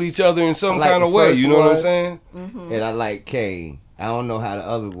intertwine with each other in some I like kind the of way. first You know what I'm one. saying? And I like Kane. I don't know how the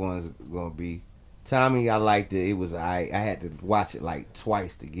other ones gonna be. Tommy, I liked it. It was I had to watch it like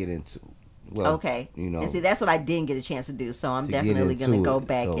twice to get into. Well, Okay. you know. And see, that's what I didn't get a chance to do. So I'm To get definitely going to into go it,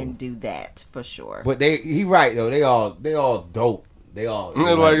 back so. and do that for sure. But he right though. They all dope. They all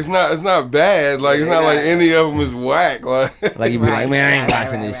Like it's not bad. Like it's Yeah, not like right. any of them is whack. Like like you be Right, like, man, I ain't right,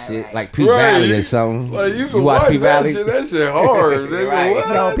 watching right, this right, shit. right. Like P Right, Valley you- or something. Like you can watch watch P that Valley? shit. That shit hard. Nigga, Right. what?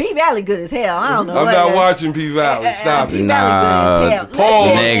 No, P Valley good as hell. I don't know. I'm what not that- watching P Valley. Stop P it. Valley good as hell. Pause.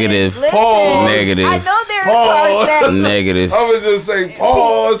 Listen, Negative. listen. Pause. Negative. I know there's Pause. parts that Negative. I'm gonna just say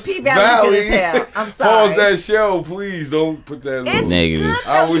pause. P Valley good as hell. I'm sorry. Pause that show, please. Don't put that. It's on. Negative. good,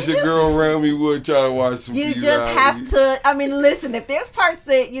 I though. wish You a just- girl around me would try to watch some You P just Valley. have to. I mean, listen. If there's parts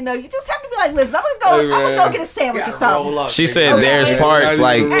that you just have to be like, listen. I'm Hey, gonna go man. get a sandwich or something. She said Okay. there's And parts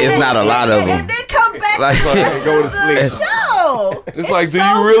like then- it's not a lot of And them. then come back Like- to the rest of Go to the sleep. show. It's like, do so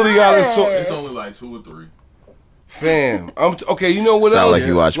you really gotta good. sort? It's only like 2 or 3. Fam, okay. You know what Sound else? like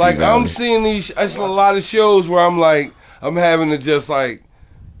you watch Like P Valley. I'm seeing these. It's a lot of shows where I'm like, I'm having to just like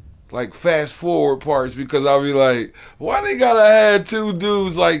fast forward parts because I'll be like, why they gotta have two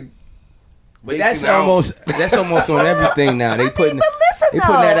dudes like? But that's making out? almost on everything now. They putting but listen, they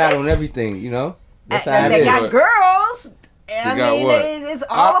putting that out though, on everything. You know. That's how And it they is. got girls. I got mean, what? it's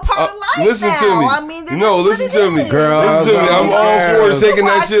all a part of life listen now. to me. I mean, that No, is what listen it to me. is. Girls, Listen to me. I'm all for girls. taking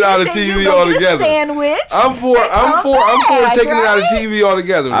that Watch shit out of it, then TV you go get a altogether. Sandwich. I'm for back, taking it out of right? TV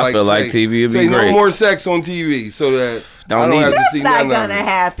altogether. I feel like TV would be say great. no more sex on TV so that Don't I don't need have it. to That's see not none of gonna it.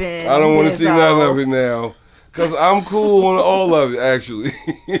 happen. I don't want to see Bizzo. none of it now. Cause I'm cool on all of it actually.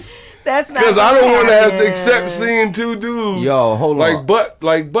 That's not. Cause I don't want to have to happen. accept seeing two dudes Yo, hold on.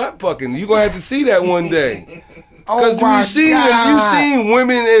 like butt fucking. You gonna have to see that one day. Oh Cause you seen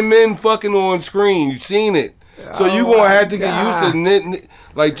women and men fucking on screen. You seen it. So you gonna have to get used to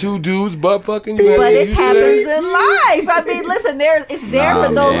like two dudes butt fucking. You But it it happens in life. I mean, listen, it's there Nah,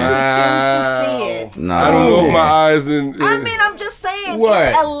 for those man. who choose to see it. Nah, I don't know if Yeah. my eyes and. I mean, I'm just saying, What?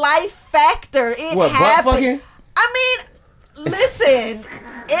 it's a life factor. It What, butt happens. fucking? I mean, listen,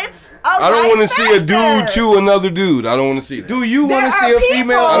 it's a I don't right want to see a dude factor. chew another dude. I don't want to see that. Do you There want to are see a people-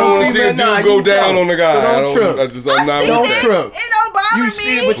 female? I don't want to see a dude Nah, go you down don't. on the guy. So don't I don't. trip. I'm I've not seen with it. that. trip. It don't bother You me.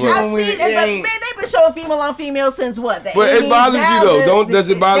 see it, but you I've don't seen really- it. it Man, ain't- they've been showing female on female since what? The But it 80s bothers you, now. though. Does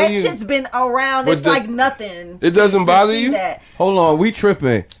it bother that you? That shit's been around. But It's like nothing. It doesn't to bother see you? That. Hold on, we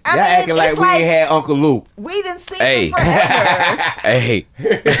tripping. I Y'all mean, acting like it's we like- ain't had Uncle Luke. We didn't see Hey. it forever. Hey,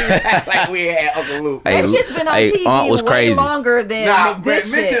 Like we ain't had Uncle Luke. Hey, That shit's been on hey, TV Aunt was way crazy. longer than Nah,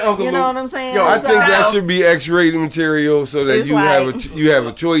 this mention shit. Uncle You know Luke. what I'm saying? Yo, I think that So- should be X-rated material so that It's you like- have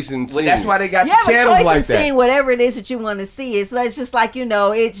a choice in Well, seeing. that's why they got You have the a channels choice like in seeing that. whatever it is that you want to see. It's just like, it's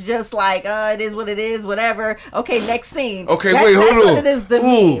just like, it is what it is, whatever. Okay, next scene. Okay, that's, wait, hold that's on. what it is to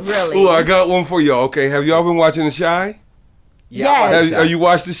me, really. Ooh, I got one for y'all. Okay, have y'all been watching The Shy? Yes. You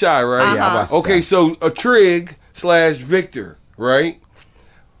watched The Shy, right? Yeah, I watched Okay, that. so a Trig / Victor, right?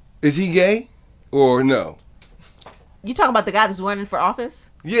 Is he gay or no? You talking about the guy that's running for office?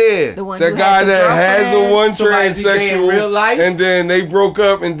 Yeah, The one that who guy had the that had the girlfriend? one Somebody, is he gay in transsexual, real life? and then they broke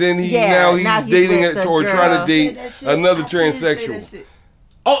up, and then Yeah, now now he's he's dating with it the or trying girl. to date another transsexual.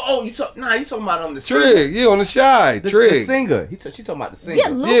 Oh, you talking about the singer? Trig, yeah, on The Shy, The Trig. singer. She talking about the singer. Yeah,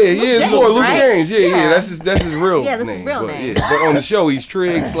 Luke, Yeah, Luke yeah, James, Luke right? James. Yeah, that's his real Yeah, that's name. his real but, name. Yeah, but on the show, he's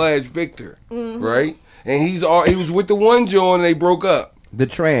Trig / Victor, Mm-hmm. right? And he was with the one Joe, and they broke up, The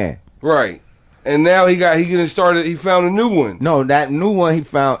trans. right? And now he found a new one. No, that new one he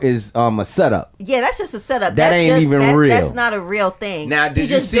found is a setup. Yeah, that's just a setup. That That's ain't just, even that's, real. That's not a real thing. Now, did He's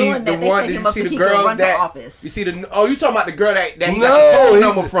you just see doing the that. They one? set Did him you up see so the he can girl run that? for office. You see the? Oh, you talking about the girl that he got the phone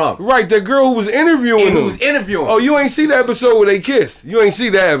number from? Right, the girl who was interviewing And him. who was interviewing? Oh, you ain't see the episode where they kissed. You ain't see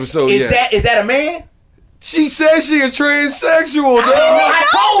that episode yet. Is that a man? She said she a transsexual, dog. I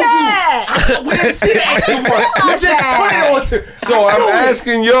told that. you. We didn't see the actual one. You just that. put it on to. So I'm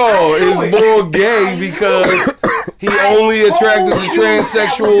asking y'all, is Bull gay because he only attracted the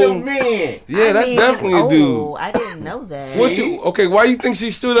transsexual? Man. Yeah, that's definitely a dude. I didn't know that. What okay, why you think she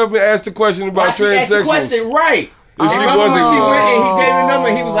stood up and asked the question about Why she asked the transsexuals? question right? If she Remember when wasn't- she went and he gave the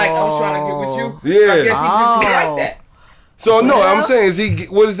number, he was like, "I was trying to get with you." Yeah. I guess he just be Oh. like that. So no, Well- I'm saying,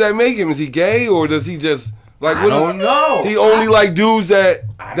 what does that make him? Is he gay or does he just like I what? don't know. He only like dudes that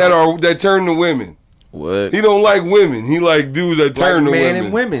turn to women. what? He don't like women. He like dudes that turn to Like man women.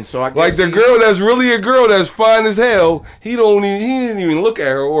 and women. So I guess Like the he- girl that's really a girl that's fine as hell. He didn't even look at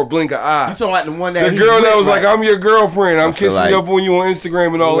her or blink an You eye. talking about the one that The he girl that with, was like, right? "I'm your girlfriend. I'm I feel kissing like- you up on you on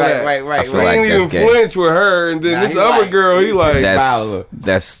Instagram and all Right, that." right, right, He feel right. like ain't that's even gay. flinch with her, and then Nah, this he other like- girl, he like.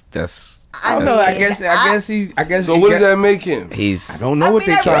 That's I don't know. I guess. So what does that make him? I don't know what I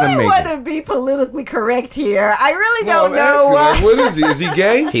they're trying really to make. want him. to be politically correct here. I really don't I'm know asking, why. like, what is he? Is he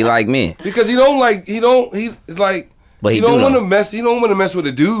gay? he like men, Because he don't like he don't but he don't do want to though. mess. He don't want to mess with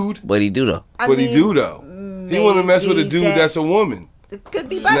a dude, But he do though. but he do though. He want to mess with a dude that's a woman. It could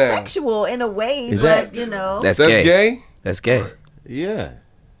be bisexual in a way, Is but that- That's That's gay. gay. That's gay. Yeah.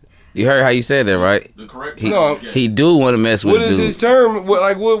 You heard how you said that, right? The correct He, No. he do want to mess with What a is dude. his term?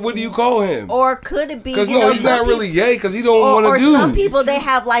 What do you call him? or could it be? Because you know, he's some not people- really gay because he don't Or want to do. some people they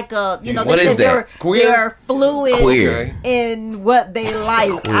have like a What is that? Queer? they're fluid Queer. Okay. in what they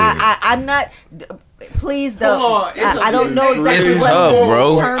like. I'm not. Please don't. Hold on, it's a- I don't know exactly This is what tough, the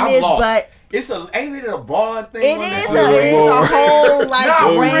bro. term I'm is, lost. but Ain't it a bar thing? it on is that? a whole like Nah,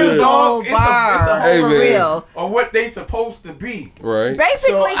 for real, rainbow dog. It's a bar Hey, for man. real. Or what they supposed to be. Right.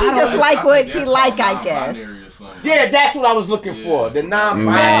 Basically, So, he I just don't- like what he like, I guess. Yeah, that's what I was looking for. The non-binary.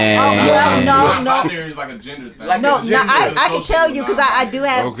 Man. No. Binary is like a gender thing. Like No, a no, gender I can tell you because I do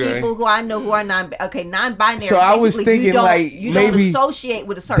have Okay. people who I know who are non-binary. So I was Basically, thinking, like, you maybe don't associate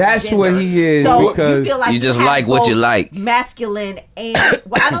with a certain that's gender. what he is, So because you feel like you just have like what you both like. masculine and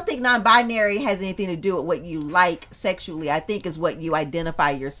well, I don't think non-binary has anything to do with what you like sexually. I think is what you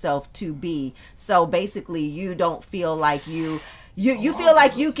identify yourself to be. So basically, you don't feel like you feel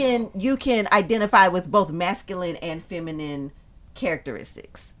like you can identify with both masculine and feminine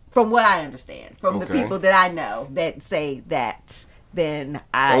characteristics. From what I understand, from the Okay. people that I know that say that, then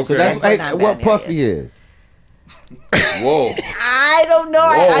I Okay. So that's what like what Puffy is. Whoa. I don't know.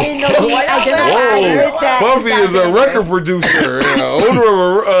 I didn't know he identified Whoa. with that. Puffy is a record producer and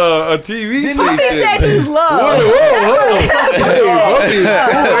owner of a TV station. Puffy said he's loved. Whoa. Hey, Puffy is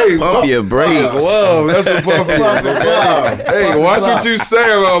hey, Pump your brakes. Love. That's what Puffy is. Okay? Hey, watch what you say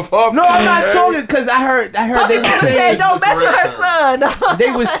about Puffy. No, I'm not hey. talking because I heard Puffy they were never said saying don't mess with her son.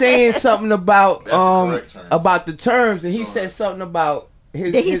 they were saying something about That's the correct term. about the terms, and he said something about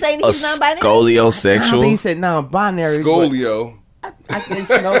his. Did he say A he's non-binary? I don't think he scoliossexual. said non-binary. but Scolio. I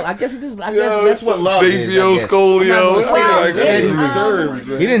guess I guess it's just. I guess that's what love is. I Sapio, guess. scolio. Well, Like, that's it's, the terms,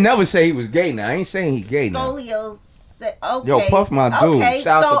 man. He didn't never say he was gay. Now I ain't saying he gay now. Scoliosis. Okay. Yo, Puff my dude. Okay,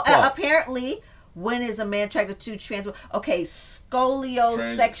 Shout so out to Puff. apparently, when is a man attracted to trans? Okay,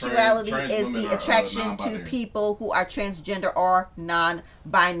 scoliosexuality Trans is women the are, attraction to non-binary. people who are transgender or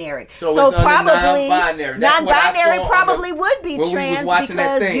non-binary. So it's under probably non-binary. That's what I non-binary saw on probably the- would be when we was trans watching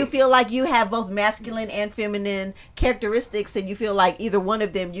that because thing. you feel like you have both masculine and feminine characteristics, and you feel like either one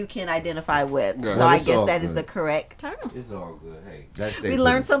of them you can identify with. Yeah. So I It's guess all that is good. the correct term. It's all good. Hey, that's We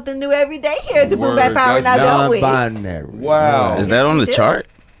learn something new every day here at the Boom Word, Bap Power, that's now don't we? non-binary. Wow. Is that on the we do. chart?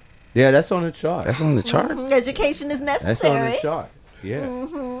 Yeah, that's on the chart. That's on the chart. Education is That's on necessary. the chart. Yeah.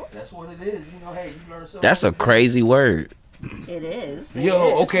 That's what it is. You know, hey, you learn something. That's a crazy word. It is. It Yo,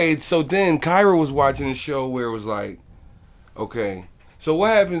 is. okay, so then Kyra was watching a show where it was like, okay, so what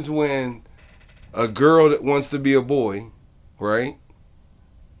happens when a girl that wants to be a boy, right,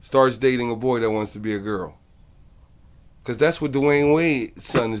 starts dating a boy that wants to be a girl? Because that's what Dwayne Wade's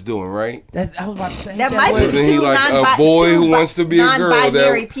son is doing, right? I was about to say That might be Isn't he two like non-bi- a boy two who wants to be a girl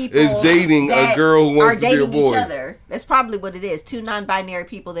non-binary that people is dating a that girl who wants are to be a dating boy? each other. That's probably what it is. Two non-binary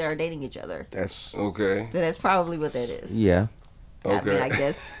people that are dating each other. That's Okay, That's probably what that is. yeah. I mean, okay. I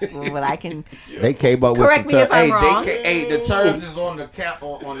guess what I can. They came up with Correct some me if terms. I'm Hey, wrong. hey, the terms is on the cap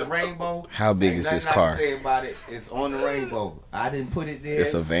on the rainbow. How big Ain't is nothing this I car? can say about it. It's on the rainbow. I didn't put it there.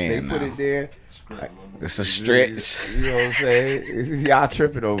 It's a van They put now. it there. It's a stretch. You know what I'm saying? Y'all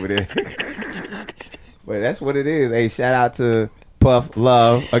tripping over there. But that's what it is. Hey, shout out to Puff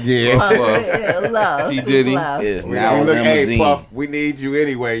Love again. Love. He did he? Love. It's We now a look, hey, limousine. Puff, we need you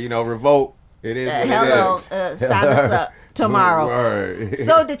anyway. You know, revolt. It is what Hello. it is. Sign us up tomorrow. Word.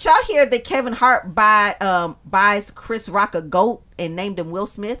 So did y'all hear that Kevin Hart buys Chris Rock a goat and named him Will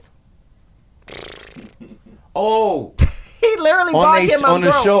Smith? Oh, He literally bought him a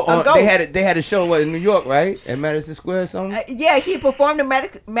goat. show. A goat. They had a show what in New York, right? At Madison Square or something. Yeah, he performed in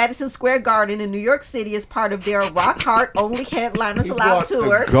Madison Square Garden in New York City as part of their Rock Hard Only Headliners He Allowed bought the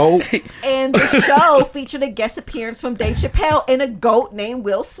tour. goat. And the show featured a guest appearance from Dave Chappelle and a goat named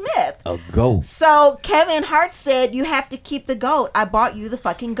Will Smith. A goat. So Kevin Hart said, "You have to keep the goat. I bought you the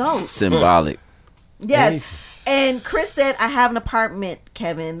fucking goat." Symbolic. Yes. Hey. And Chris said, "I have an apartment,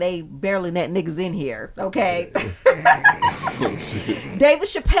 Kevin. They barely let niggas in here." Okay. David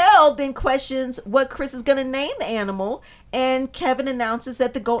Chappelle then questions what Chris is going to name the animal. And Kevin announces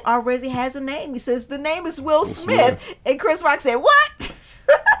that the goat already has a name. He says, "The name is Will Smith." And Chris Rock said, "What?"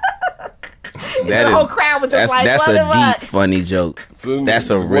 That the is whole crowd was just like, that's "What a the fuck?" deep funny joke. That's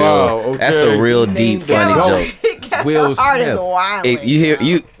a real Wow, that's okay. a real deep funny Kevin- joke. Kevin Will Hart is Smith. wild. It, you hear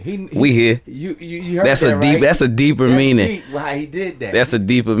you we hear. You heard That's that, a deep right? that's a deeper That's meaning. deep, why he did that. That's a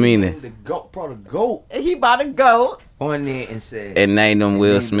deeper meaning. The goat, brought a goat He bought a goat on there and said. And named him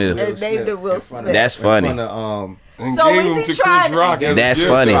Will Smith. and named it Will Smith. That's funny. In front of, And So gave is him he to trying- Chris Rock as a That's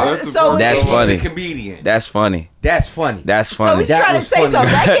gift. funny. That's the So first That's one. funny. comedian. That's funny. That's funny. That's So funny. he's That trying to was say funny. some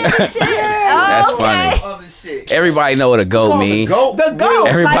backhand shit. That's Okay. funny. Other shit. Everybody know what a goat mean. The goat.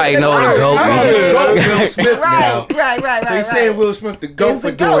 Everybody know what a goat Hey, mean. goat Will Smith now. Right. So he's saying Will Smith the goat Is the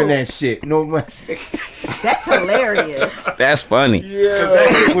for doing goat. that shit. No more. That's hilarious. That's funny.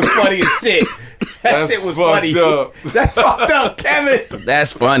 That shit was funny as shit. That That's shit was fucked funny. up. That's fucked up, Kevin.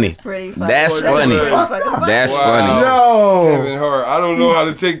 That's funny. Pretty funny. That's funny. pretty fucking funny. That's Wow. funny. No. Kevin Hart. I don't know how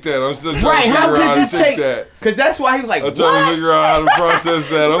to take that. I'm still trying Right? to How figure out how could to you take take that. Because that's why he was like, I'm trying to what? figure out how to process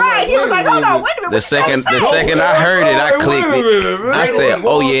that. I'm Right. He was wait like, a hold on, minute. wait a minute. The what second you trying to say? I heard it, I Wait, clicked wait a it. minute, man. I said, Wait,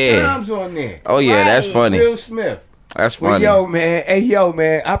 "Oh Will yeah, Times on there. oh yeah, that's Right. funny. Will Smith. That's Well, funny." yo, man. Hey, yo,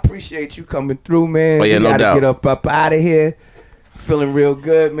 man. I appreciate you coming through, man. Oh, yeah, we no gotta doubt. get up out of here. Feeling real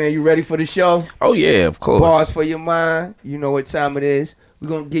good, man. You ready for the show? Oh yeah, of course. Bars for your mind. You know what time it is. We're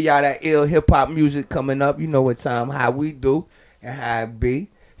going to give y'all that ill hip-hop music coming up. You know what time, how we do and how it be.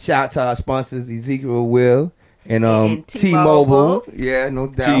 Shout out to our sponsors, Ezekiel Will and And T-Mobile. T-Mobile. Yeah, no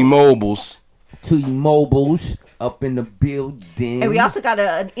doubt. T-Mobiles. T-Mobiles up in the building. And we also got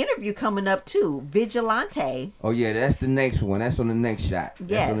an interview coming up too. Vigilante. Oh, yeah, that's the next one. That's on the next shot.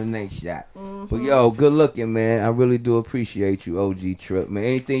 That's on the Yes. next shot. But, yo, good looking, man. I really do appreciate you, OG Trip, man.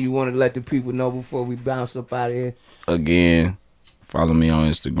 Anything you want to let the people know before we bounce up out of here? Again, follow me on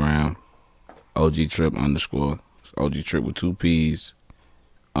Instagram, OGTrip_. It's OG Trip with 2 P's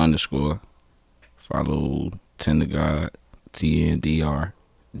 _. Follow Tender God,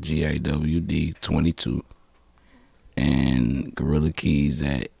 TNDRGAWD 22. And Gorilla Keys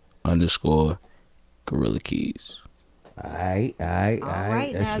at _Gorilla Keys. All right. All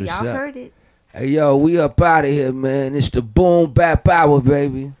right, That's now what's y'all up. heard it. Hey, yo, we up out of here, man. It's the Boom Bap Hour,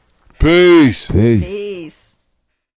 baby. Peace. Peace. Peace.